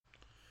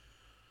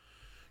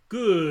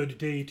Good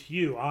day to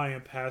you. I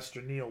am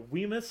Pastor Neil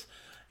Weemus,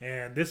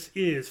 and this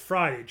is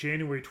Friday,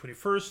 January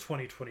 21st,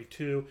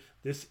 2022.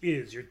 This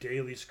is your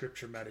daily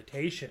scripture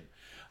meditation.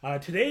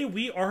 Today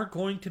we are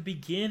going to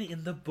begin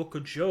in the book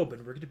of Job,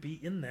 and we're going to be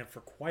in there for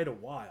quite a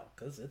while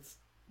because it's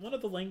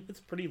it's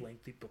a pretty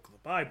lengthy book of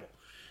the Bible.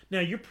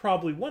 Now you're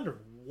probably wondering,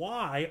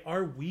 why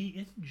are we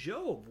in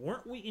Job?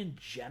 Weren't we in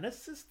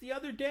Genesis the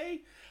other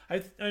day?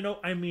 I know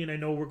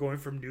we're going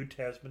from New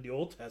Testament to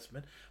Old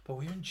Testament, but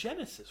we're in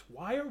Genesis.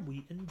 Why are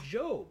we in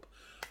Job?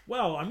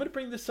 Well, I'm going to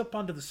bring this up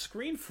onto the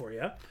screen for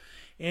you,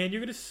 and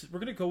we're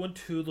going to go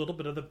into a little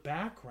bit of the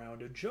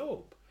background of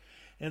Job.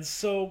 And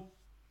so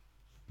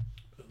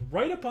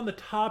right up on the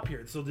top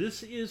here, so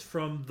this is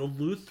from the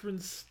Lutheran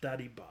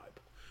Study Bible,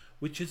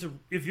 which is,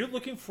 if you're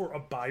looking for a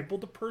Bible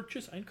to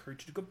purchase, I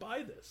encourage you to go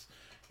buy this.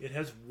 It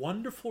has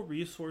wonderful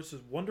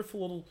resources, wonderful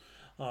little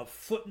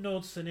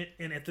footnotes in it,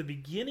 and at the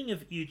beginning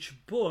of each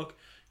book,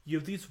 you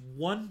have these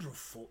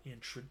wonderful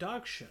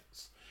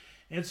introductions.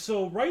 And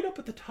so right up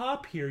at the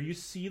top here, you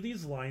see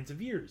these lines of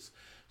years.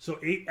 So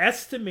an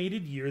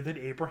estimated year that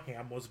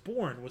Abraham was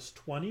born was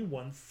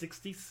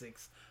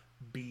 2166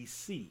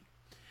 BC.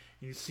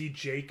 You see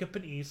Jacob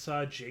and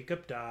Esau,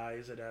 Jacob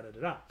dies,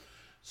 da-da-da-da.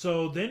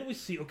 So then we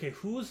see, okay,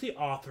 who is the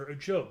author of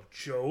Job?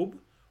 Job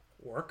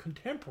or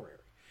contemporary?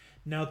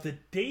 Now the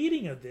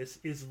dating of this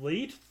is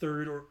late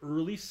 3rd or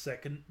early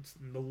 2nd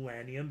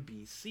millennium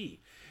BC.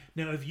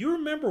 Now if you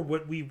remember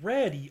what we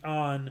read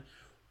on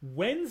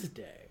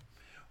Wednesday,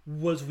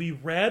 was we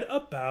read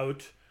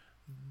about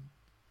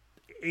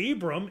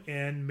Abram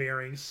and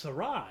marrying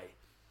Sarai,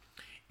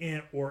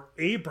 or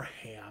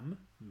Abraham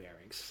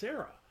marrying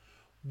Sarah.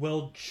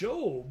 Well,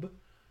 Job,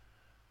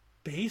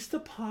 based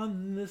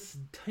upon this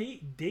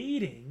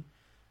dating,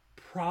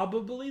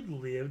 probably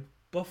lived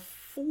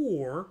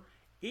before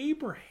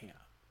Abraham.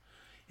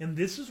 And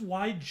this is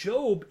why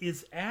Job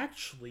is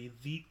actually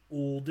the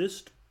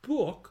oldest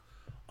book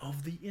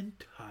of the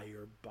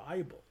entire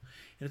Bible.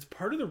 And it's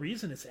part of the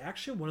reason it's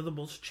actually one of the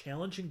most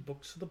challenging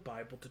books of the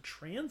Bible to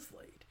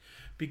translate.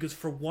 Because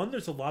for one,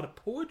 there's a lot of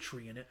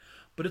poetry in it,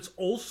 but it's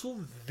also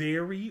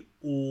very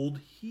old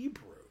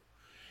Hebrew.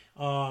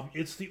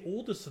 It's the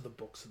oldest of the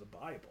books of the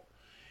Bible.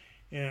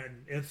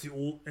 And it's the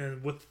old,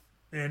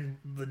 and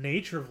the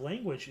nature of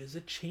language is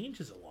it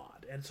changes a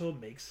lot, and so it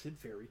makes it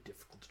very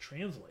difficult to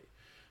translate.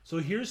 So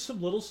here's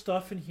some little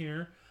stuff in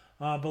here,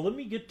 but let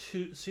me get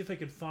to see if I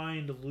can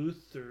find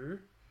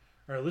Luther.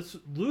 All right,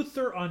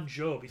 Luther on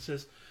Job. He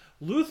says,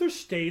 Luther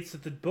states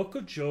that the book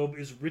of Job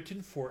is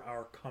written for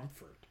our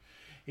comfort.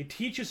 It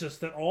teaches us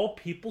that all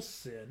people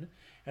sin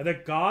and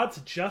that God's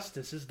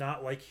justice is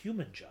not like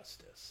human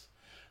justice.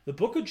 The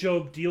book of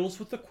Job deals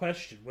with the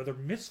question whether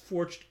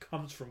misfortune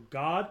comes from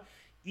God,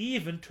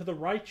 even to the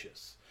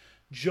righteous.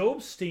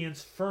 Job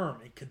stands firm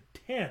and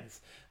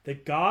contends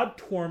that God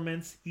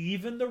torments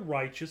even the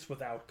righteous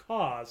without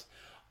cause,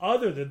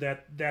 other than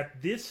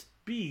that this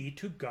be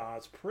to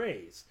God's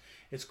praise,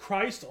 as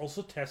Christ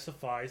also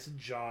testifies in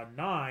John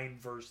 9,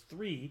 verse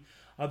 3,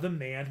 of the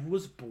man who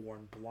was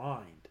born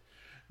blind.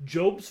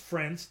 Job's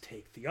friends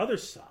take the other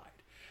side.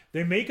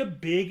 They make a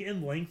big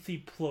and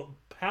lengthy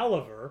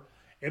palaver,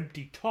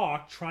 empty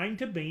talk, trying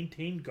to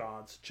maintain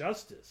God's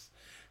justice,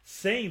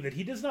 saying that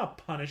he does not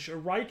punish a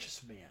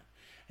righteous man,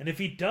 and if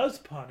he does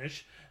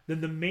punish,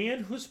 then the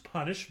man who's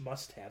punished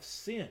must have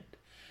sinned.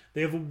 They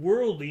have a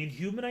worldly and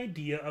human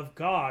idea of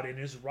God and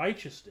his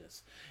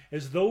righteousness,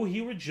 as though he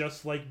were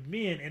just like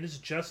men and his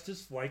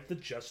justice like the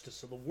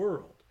justice of the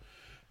world.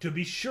 To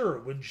be sure,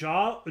 when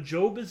Job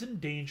is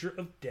in danger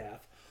of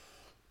death,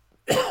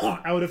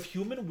 out of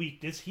human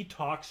weakness, he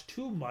talks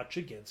too much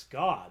against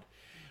God,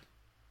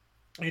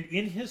 and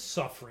in his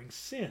suffering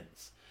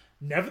sins.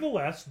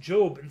 Nevertheless,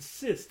 Job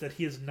insists that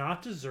he has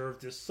not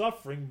deserved this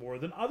suffering more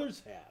than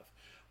others have,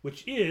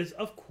 which is,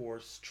 of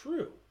course,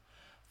 true.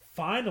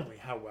 Finally,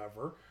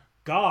 however,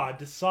 God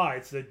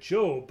decides that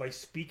Job, by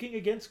speaking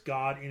against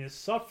God in his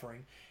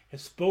suffering,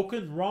 has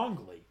spoken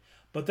wrongly,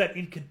 but that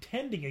in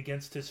contending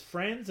against his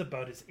friends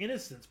about his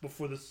innocence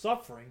before the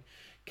suffering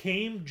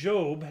came,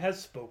 Job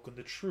has spoken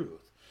the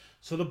truth.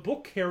 So the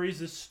book carries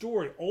this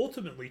story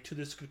ultimately to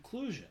this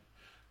conclusion.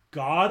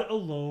 God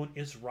alone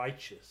is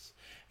righteous,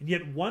 and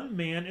yet one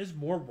man is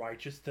more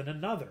righteous than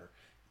another,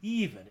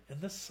 even in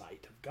the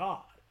sight of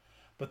God.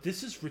 But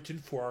this is written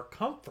for our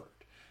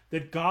comfort,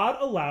 that God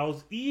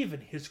allows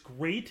even his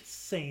great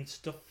saints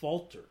to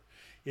falter,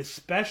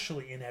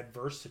 especially in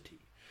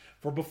adversity.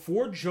 For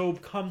before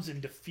Job comes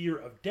into fear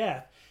of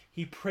death,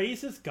 he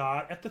praises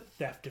God at the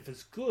theft of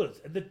his goods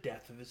and the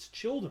death of his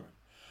children.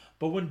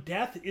 But when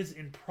death is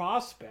in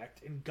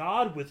prospect and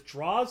God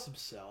withdraws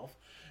himself,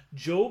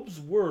 Job's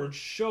words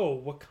show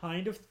what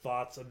kind of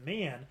thoughts a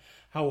man,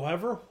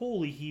 however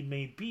holy he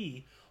may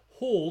be,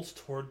 holds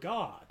toward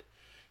God.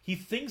 He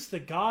thinks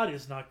that God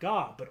is not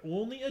God, but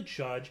only a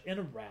judge and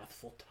a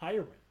wrathful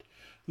tyrant,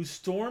 who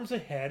storms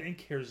ahead and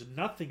cares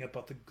nothing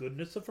about the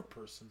goodness of a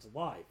person's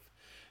life.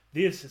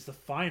 This is the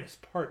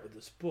finest part of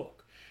this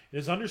book. It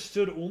is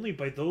understood only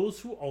by those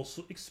who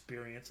also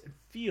experience and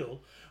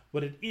feel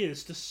what it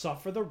is to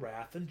suffer the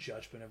wrath and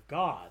judgment of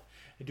God,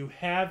 and to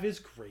have his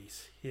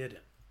grace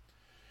hidden.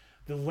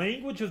 The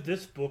language of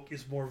this book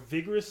is more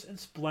vigorous and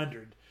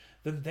splendid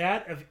than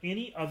that of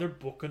any other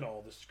book in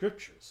all the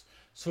scriptures.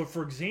 So,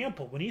 for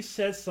example, when he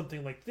says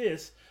something like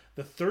this,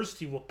 the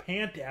thirsty will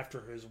pant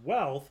after his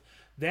wealth,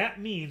 that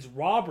means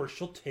robbers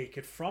shall take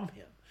it from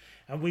him.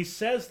 And when he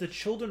says the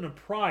children of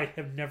pride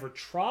have never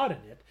trodden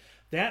it,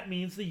 that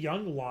means the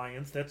young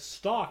lions that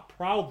stalk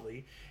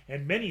proudly,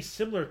 and many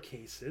similar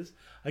cases.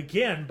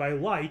 Again, by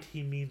light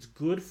he means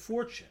good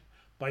fortune,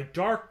 by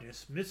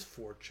darkness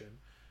misfortune,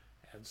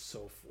 and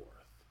so forth.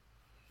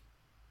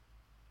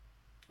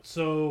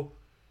 So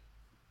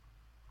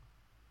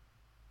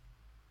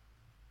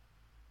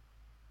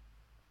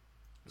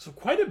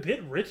quite a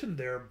bit written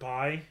there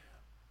by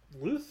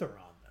Luther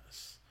on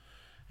this.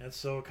 And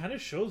so it kind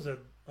of shows that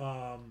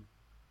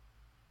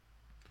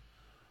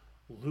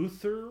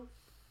Luther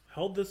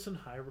held this in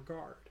high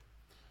regard.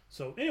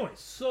 So anyway,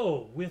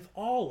 so with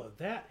all of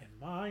that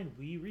in mind,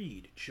 we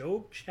read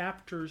Job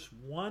chapters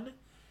 1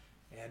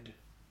 and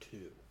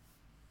 2.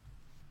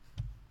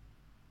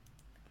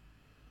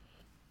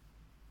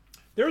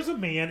 There was a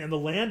man in the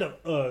land of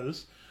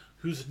Uz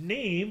whose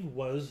name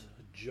was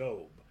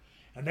Job.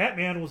 And that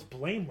man was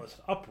blameless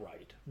and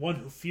upright, one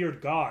who feared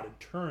God and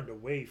turned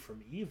away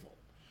from evil.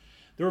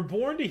 There were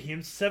born to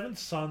him 7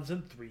 sons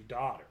and 3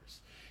 daughters.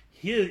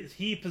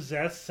 He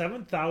possessed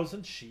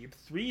 7,000 sheep,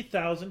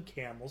 3,000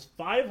 camels,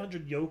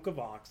 500 yoke of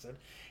oxen,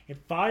 and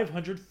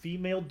 500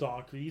 female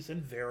donkeys,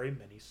 and very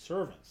many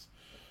servants.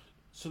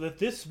 So that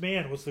this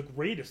man was the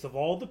greatest of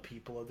all the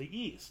people of the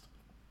East.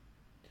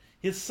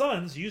 His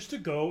sons used to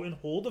go and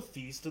hold a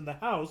feast in the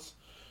house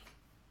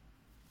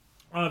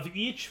of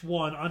each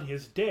one on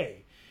his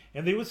day,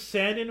 and they would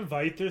send and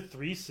invite their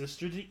 3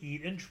 sisters to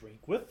eat and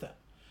drink with them.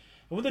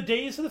 And when the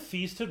days of the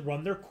feast had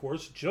run their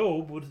course,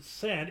 Job would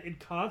send and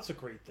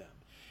consecrate them,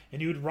 and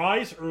he would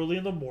rise early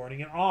in the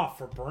morning and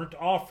offer burnt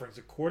offerings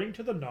according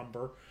to the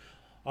number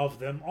of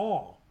them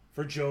all.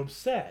 For Job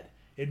said,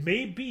 "It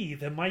may be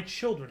that my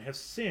children have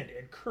sinned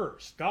and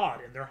cursed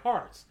God in their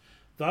hearts."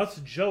 Thus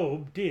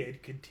Job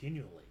did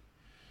continually.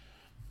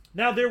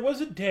 Now there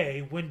was a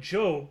day when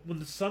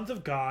the sons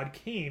of God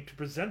came to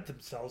present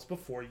themselves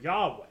before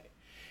Yahweh,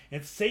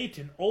 and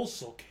Satan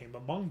also came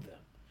among them.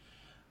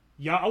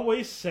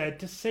 Yahweh said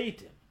to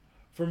Satan,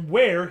 "From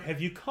where have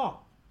you come?"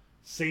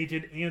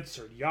 Satan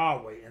answered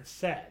Yahweh and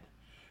said,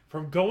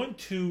 "From going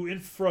to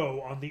and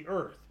fro on the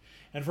earth,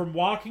 and from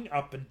walking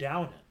up and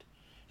down it."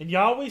 And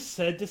Yahweh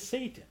said to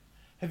Satan,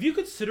 "Have you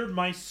considered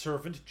my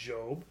servant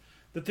Job,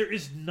 that there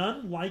is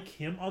none like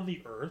him on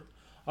the earth,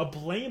 a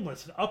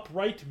blameless and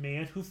upright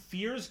man who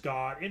fears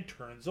God and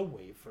turns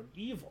away from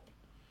evil?"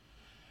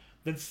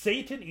 Then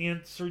Satan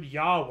answered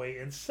Yahweh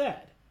and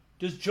said,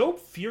 "Does Job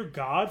fear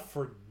God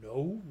for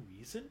no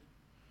reason?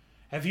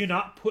 Have you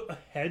not put a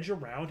hedge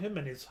around him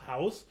and his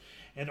house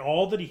and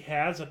all that he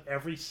has on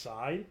every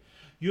side?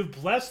 You have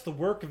blessed the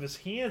work of his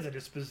hands, and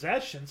his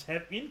possessions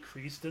have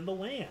increased in the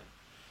land.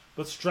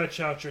 But stretch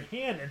out your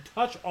hand and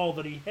touch all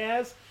that he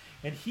has,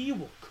 and he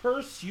will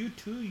curse you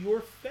to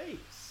your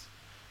face."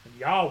 And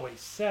Yahweh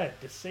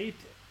said to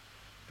Satan,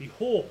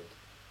 "Behold,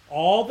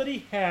 all that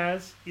he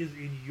has is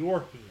in your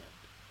hand.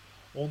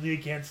 Only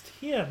against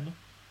him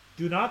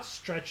do not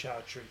stretch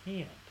out your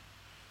hand."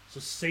 So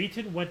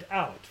Satan went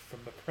out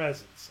from the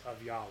presence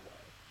of Yahweh.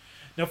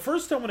 Now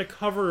first I want to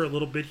cover a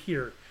little bit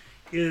here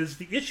is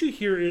the issue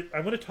here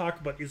I want to talk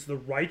about is the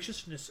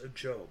righteousness of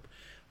Job.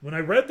 When I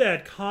read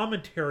that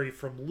commentary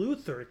from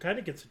Luther, it kind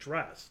of gets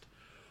addressed.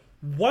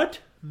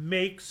 What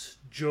makes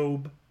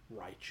Job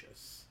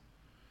righteous?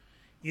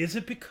 Is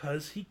it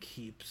because he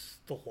keeps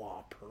the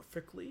law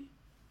perfectly?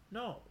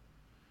 No.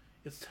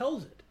 It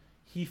tells it.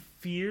 He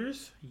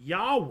fears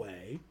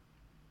Yahweh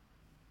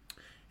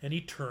and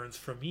he turns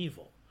from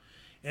evil.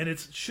 And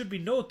it should be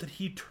noted that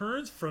he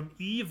turns from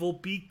evil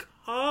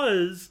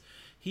because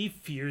he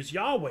fears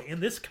Yahweh.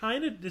 And this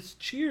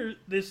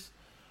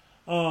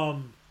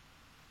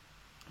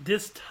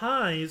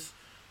ties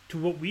to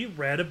what we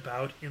read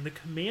about in the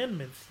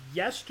commandments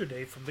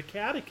yesterday from the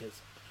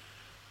Catechism.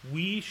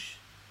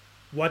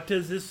 What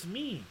does this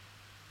mean?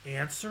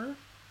 Answer: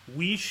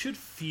 we should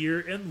fear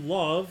and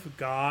love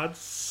God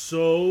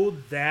so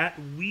that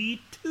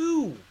we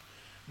too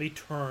may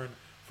turn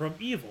from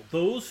evil.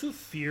 Those who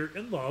fear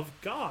and love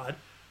God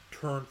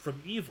turn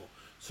from evil.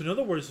 So in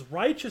other words,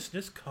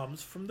 righteousness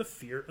comes from the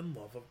fear and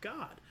love of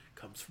God,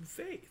 comes from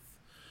faith.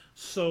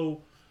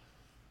 So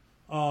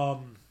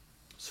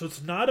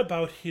it's not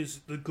about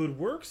the good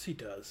works he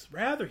does.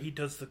 Rather, he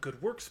does the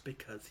good works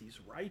because he's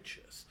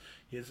righteous.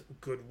 His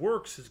good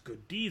works, his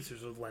good deeds,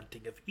 his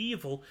relenting of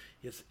evil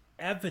is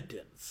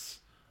evidence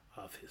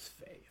of his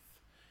faith.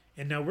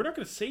 And now we're not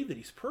going to say that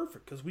he's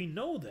perfect because we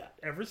know that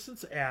ever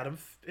since Adam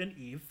and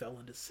Eve fell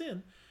into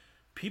sin,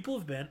 people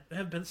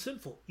have been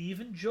sinful.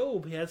 Even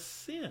Job has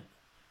sin.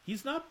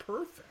 He's not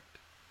perfect,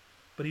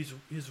 but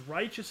his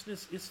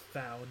righteousness is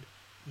found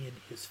in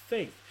his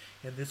faith.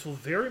 And this will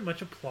very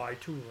much apply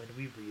to when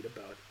we read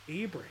about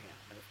Abraham,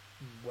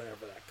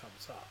 whenever that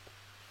comes up.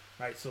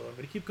 All right, so I'm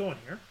going to keep going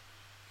here.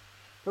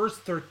 Verse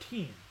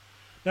 13.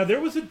 Now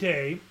there was a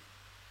day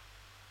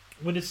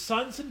when his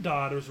sons and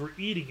daughters were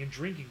eating and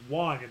drinking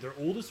wine in their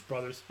oldest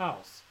brother's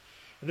house.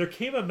 And there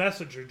came a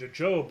messenger to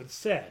Job and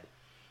said,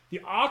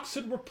 the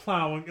oxen were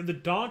plowing and the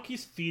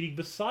donkeys feeding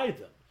beside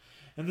them.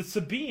 And the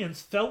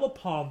Sabaeans fell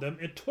upon them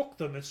and took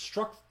them and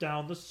struck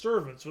down the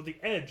servants with the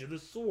edge of the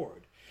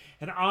sword.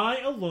 And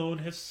I alone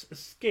have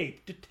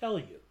escaped to tell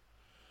you.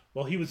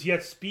 While he was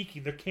yet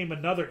speaking, there came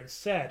another and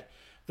said,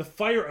 the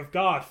fire of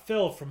God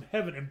fell from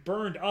heaven and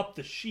burned up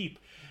the sheep,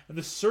 and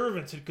the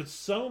servants had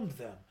consumed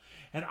them.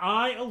 And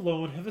I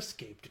alone have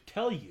escaped to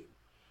tell you.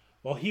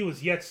 While he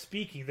was yet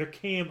speaking, there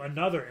came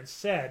another and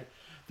said,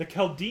 the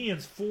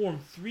Chaldeans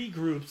formed 3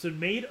 groups and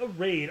made a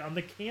raid on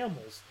the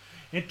camels,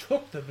 and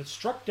took them and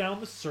struck down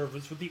the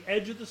servants with the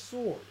edge of the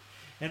sword.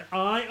 And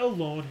I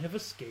alone have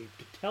escaped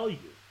to tell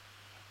you.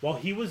 While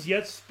he was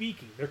yet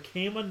speaking, there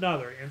came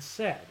another and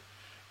said,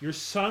 your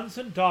sons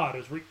and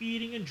daughters were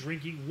eating and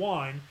drinking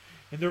wine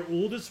in their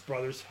oldest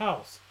brother's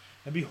house.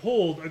 And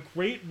behold, a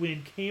great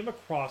wind came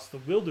across the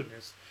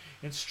wilderness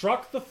and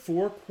struck the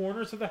 4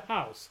 corners of the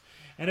house,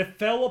 and it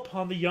fell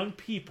upon the young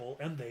people,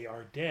 and they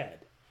are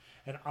dead.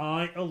 And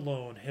I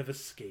alone have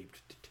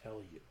escaped to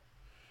tell you.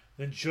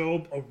 Then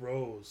Job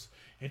arose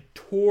and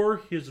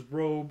tore his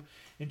robe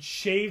and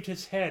shaved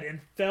his head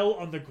and fell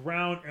on the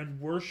ground and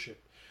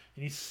worshipped.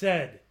 And he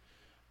said,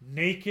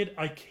 naked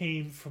I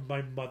came from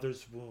my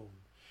mother's womb,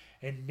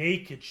 and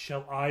naked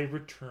shall I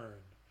return.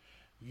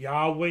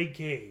 Yahweh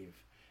gave,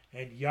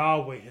 and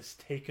Yahweh has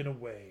taken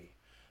away.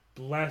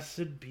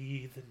 Blessed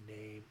be the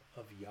name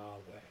of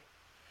Yahweh.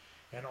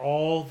 And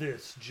all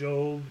this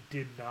Job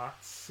did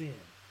not sin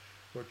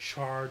or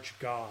charge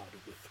God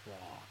with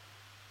wrong.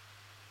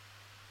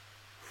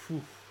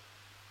 Whew.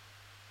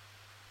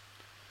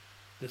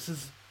 This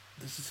is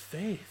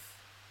faith.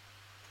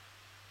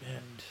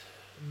 And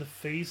in the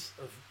face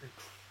of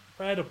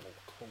incredible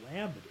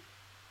calamity,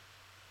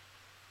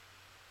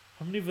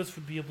 how many of us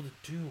would be able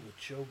to do what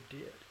Job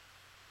did?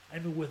 I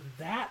mean, with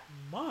that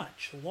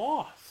much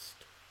lost,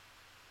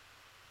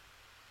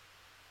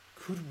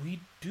 could we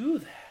do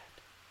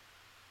that?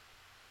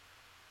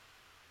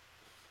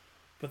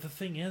 But the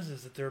thing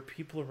is that there are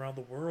people around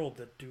the world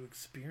that do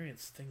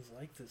experience things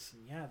like this,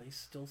 and yeah, they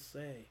still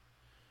say,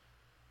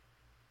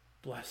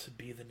 blessed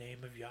be the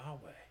name of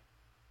Yahweh.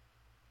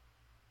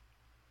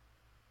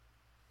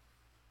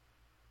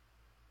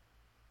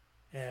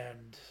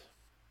 And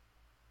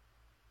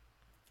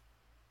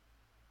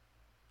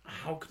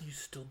how can you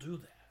still do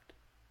that?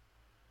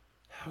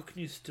 How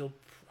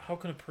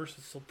can a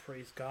person still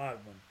praise God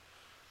when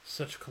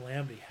such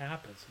calamity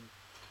happens? And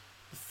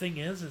the thing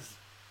is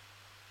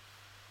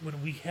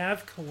when we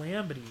have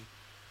calamity,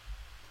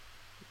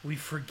 we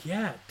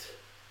forget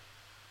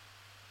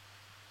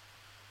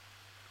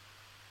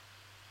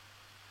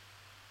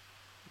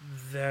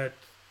that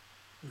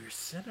we're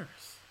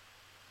sinners.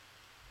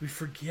 We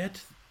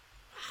forget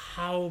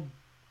how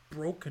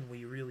broken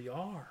we really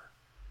are.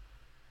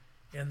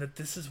 And that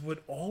this is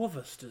what all of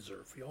us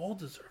deserve. We all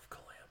deserve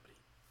calamity.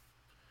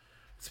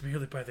 It's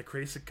merely by the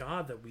grace of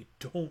God that we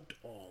don't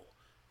all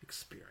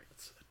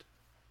experience it.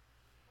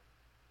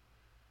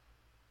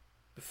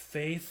 The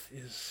faith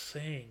is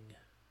saying,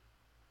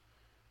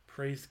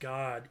 praise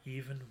God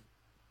even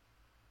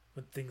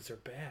when things are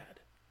bad.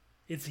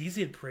 It's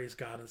easy to praise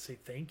God and say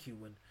thank you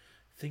when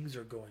things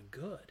are going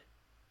good.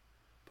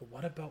 But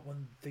what about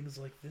when things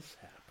like this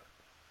happen?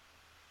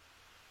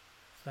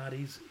 It's not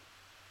easy.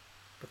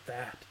 But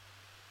that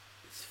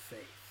is faith.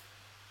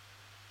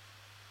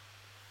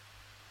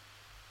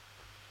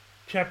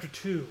 Chapter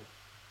 2.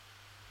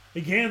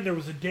 Again, there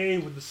was a day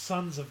when the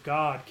sons of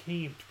God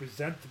came to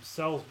present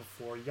themselves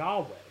before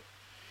Yahweh.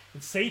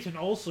 And Satan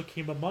also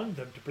came among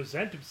them to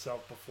present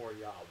himself before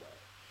Yahweh.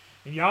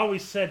 And Yahweh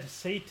said to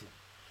Satan,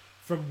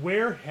 from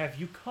where have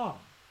you come?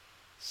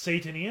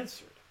 Satan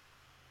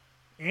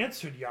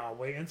answered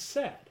Yahweh and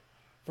said,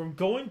 from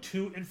going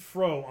to and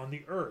fro on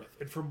the earth,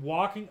 and from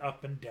walking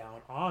up and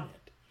down on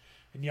it.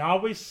 And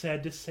Yahweh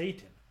said to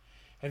Satan,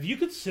 have you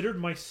considered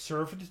my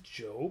servant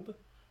Job,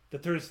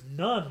 that there is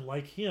none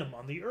like him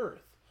on the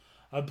earth,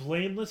 a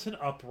blameless and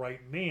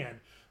upright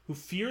man, who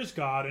fears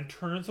God and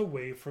turns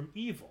away from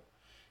evil?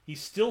 He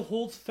still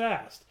holds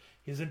fast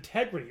his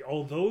integrity,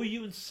 although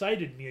you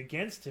incited me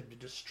against him to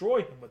destroy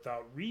him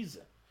without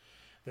reason.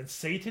 Then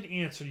Satan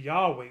answered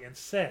Yahweh and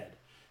said,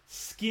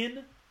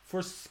 skin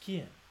for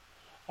skin.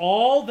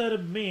 All that a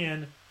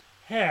man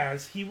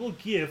has he will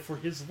give for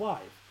his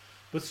life.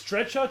 But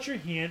stretch out your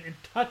hand and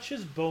touch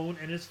his bone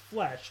and his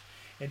flesh,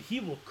 and he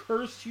will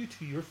curse you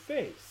to your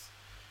face.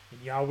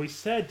 And Yahweh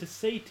said to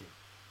Satan,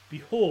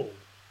 behold,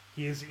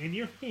 he is in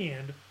your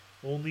hand,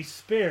 only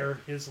spare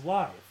his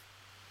life.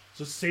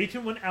 So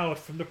Satan went out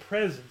from the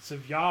presence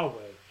of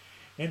Yahweh,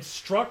 and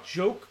struck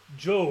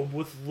Job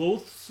with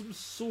loathsome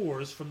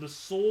sores from the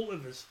sole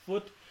of his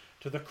foot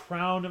to the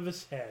crown of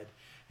his head.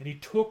 And he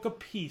took a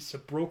piece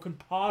of broken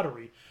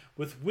pottery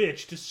with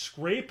which to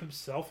scrape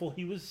himself while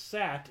he was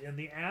sat in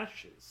the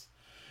ashes.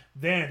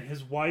 Then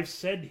his wife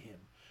said to him,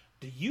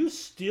 Do you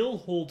still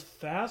hold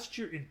fast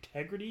your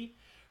integrity?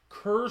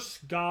 Curse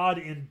God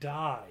and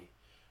die.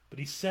 But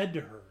he said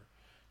to her,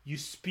 You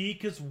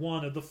speak as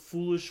one of the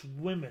foolish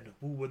women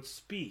who would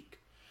speak.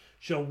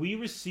 Shall we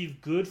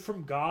receive good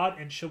from God,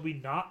 and shall we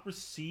not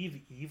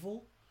receive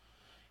evil?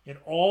 In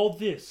all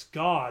this,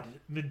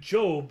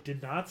 Job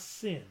did not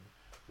sin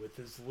with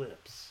his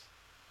lips.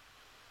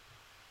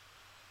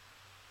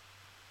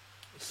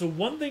 So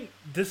one thing,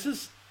 this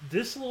is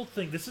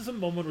a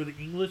moment where the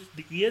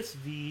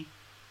ESV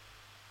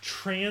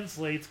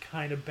translates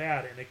kind of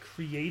bad, and it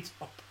creates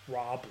a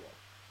problem.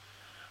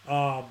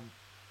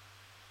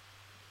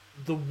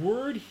 The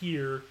word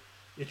here,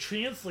 it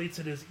translates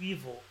it as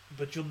evil,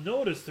 but you'll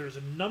notice there's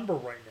a number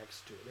right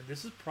next to it, and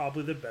this is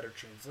probably the better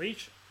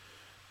translation.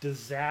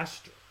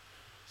 Disaster.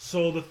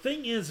 So the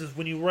thing is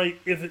when you write,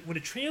 when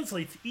it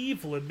translates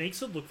evil, it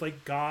makes it look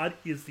like God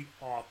is the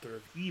author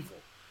of evil.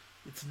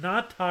 It's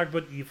not talking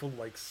about evil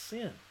like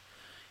sin.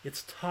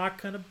 It's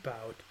talking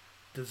about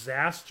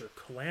disaster,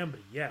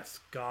 calamity. Yes,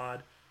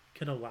 God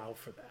can allow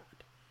for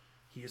that.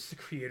 He is the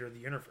creator of the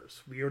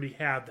universe. We already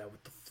had that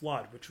with the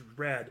flood, which we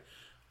read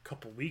a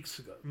couple weeks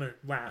ago,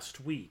 last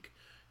week.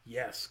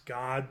 Yes,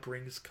 God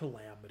brings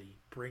calamity,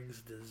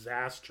 brings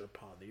disaster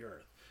upon the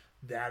earth.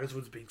 That is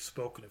what's being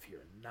spoken of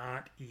here,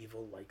 not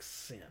evil like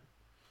sin.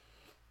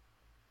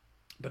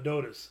 But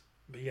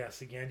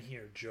yes, again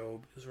here,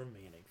 Job is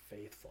remaining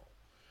faithful.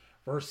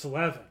 Verse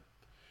 11.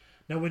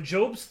 Now when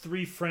Job's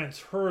 3 friends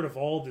heard of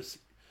all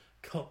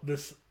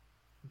this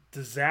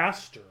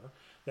disaster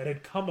that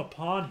had come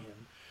upon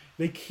him,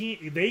 they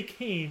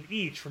came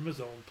each from his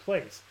own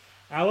place.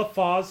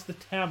 Eliphaz the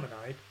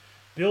Temanite,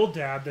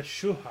 Bildad the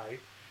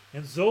Shuhite,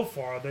 and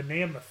Zophar the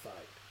Naamathite.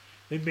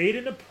 They made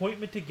an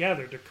appointment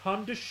together to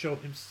come to show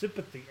him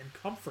sympathy and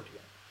comfort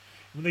him.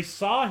 When they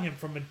saw him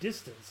from a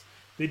distance,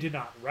 they did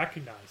not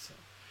recognize him.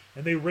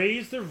 And they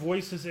raised their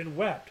voices and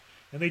wept,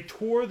 and they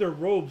tore their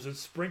robes and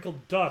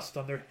sprinkled dust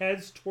on their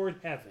heads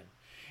toward heaven.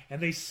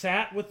 And they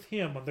sat with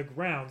him on the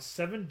ground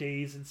 7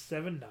 days and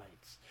 7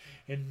 nights,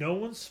 and no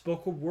one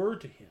spoke a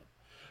word to him,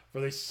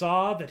 for they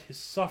saw that his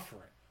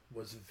suffering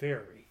was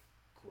very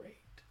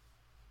great.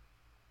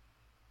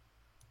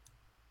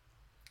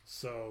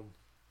 So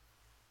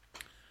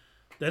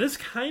that is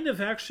kind of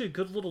actually a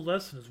good little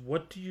lesson, is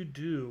what do you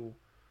do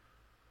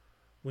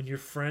when your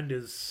friend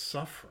is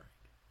suffering?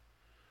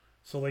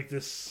 So like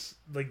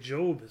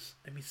Job is,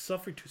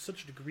 suffering to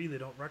such a degree they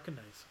don't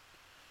recognize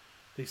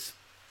him.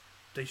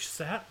 They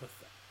sat with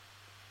them.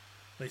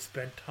 They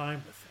spent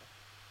time with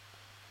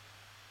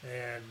him.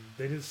 And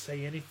they didn't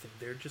say anything.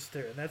 They're just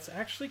there. And that's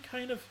actually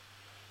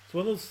it's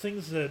one of those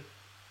things that,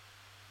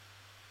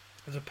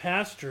 as a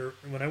pastor,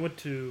 when I went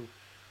to,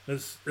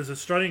 as a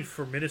studying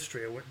for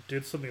ministry, I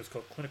did something that's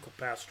called clinical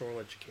pastoral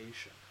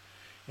education.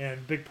 And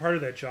a big part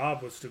of that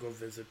job was to go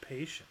visit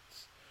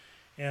patients.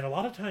 And a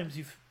lot of times,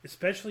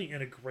 especially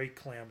in a great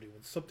calamity,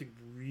 when something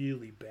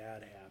really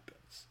bad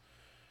happens,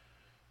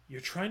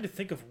 you're trying to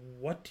think of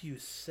what do you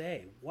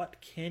say? What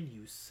can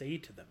you say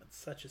to them in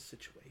such a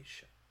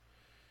situation?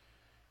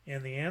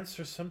 And the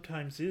answer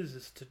sometimes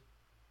is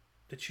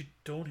that you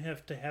don't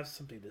have to have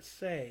something to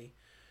say.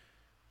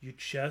 You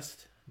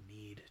just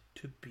need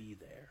to be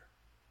there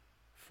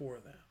for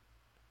them.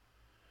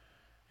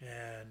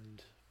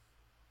 And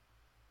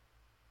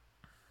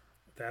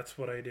that's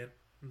what I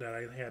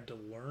had to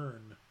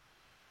learn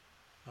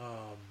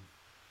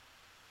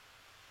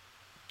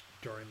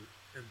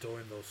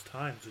during those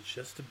times. It's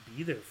just to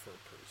be there for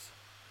a person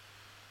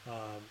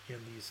in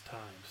these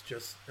times.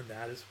 And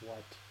that is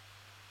what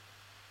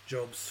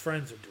Job's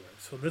friends are doing.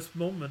 So this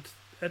moment,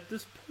 at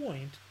this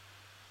point,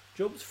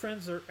 Job's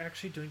friends are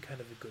actually doing kind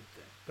of a good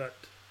thing. But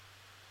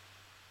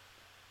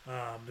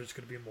there's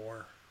going to be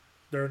more.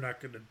 They're not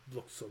going to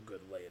look so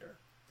good later.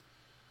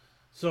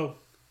 So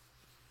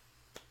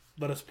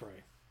let us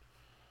pray.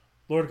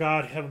 Lord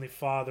God, Heavenly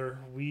Father,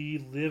 we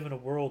live in a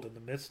world in the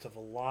midst of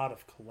a lot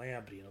of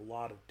calamity and a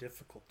lot of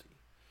difficulty.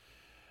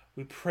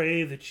 We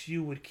pray that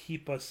you would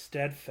keep us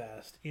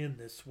steadfast in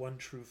this one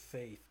true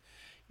faith,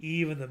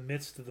 even in the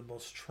midst of the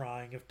most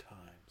trying of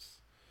times.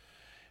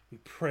 We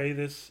pray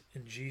this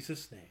in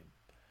Jesus' name.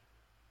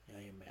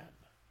 Amen.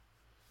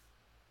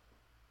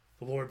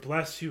 The Lord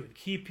bless you and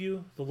keep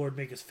you. The Lord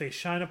make his face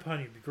shine upon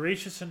you and be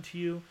gracious unto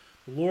you.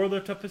 The Lord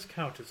lift up his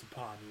countenance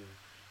upon you and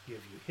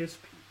give you his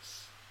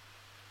peace.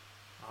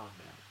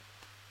 Amen.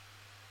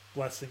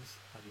 Blessings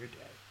on your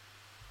day.